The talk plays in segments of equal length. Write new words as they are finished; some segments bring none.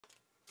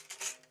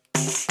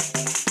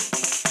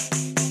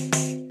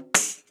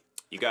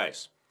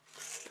guys,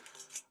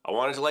 I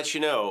wanted to let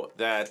you know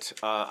that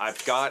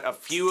I've got a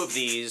few of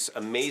these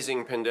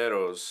amazing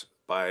Pandeiros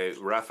by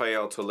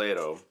Rafael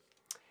Toledo,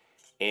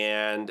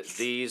 and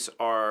these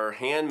are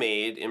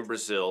handmade in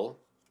Brazil,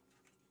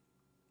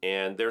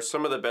 and they're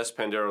some of the best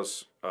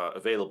Pandeiros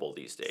available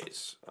these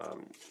days.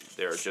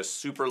 They're just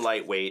super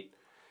lightweight,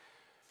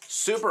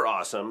 super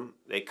awesome.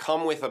 They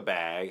come with a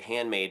bag,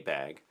 handmade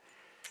bag,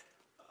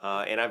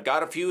 and I've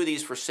got a few of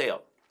these for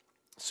sale.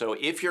 So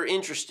if you're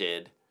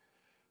interested,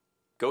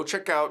 go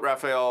check out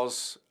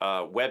Rafael's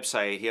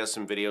website. He has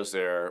some videos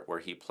there where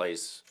he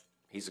plays.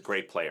 He's a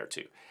great player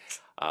too,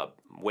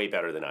 way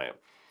better than I am.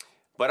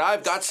 But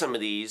I've got some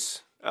of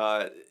these,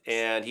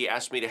 and he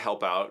asked me to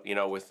help out, you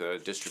know, with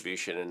the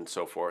distribution and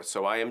so forth.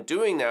 So I am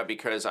doing that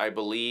because I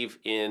believe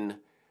in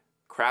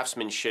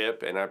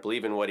craftsmanship and I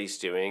believe in what he's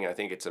doing. I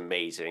think it's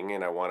amazing,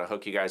 and I want to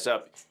hook you guys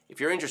up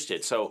if you're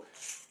interested. So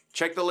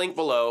check the link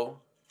below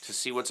to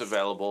see what's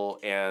available,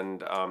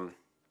 and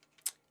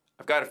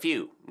I've got a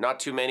few, not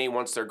too many.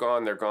 Once they're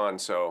gone, they're gone.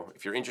 So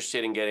if you're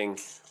interested in getting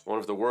one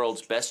of the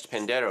world's best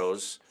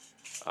Pandeiros,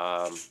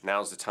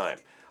 now's the time.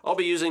 I'll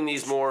be using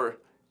these more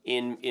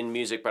in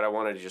music, but I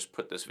wanted to just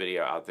put this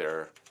video out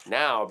there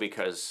now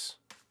because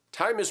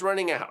time is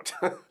running out.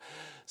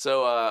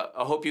 So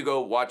I hope you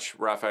go watch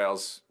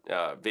Rafael's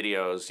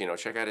videos, you know,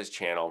 check out his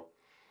channel.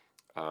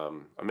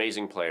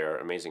 Amazing player,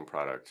 amazing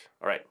product.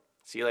 All right,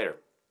 see you later.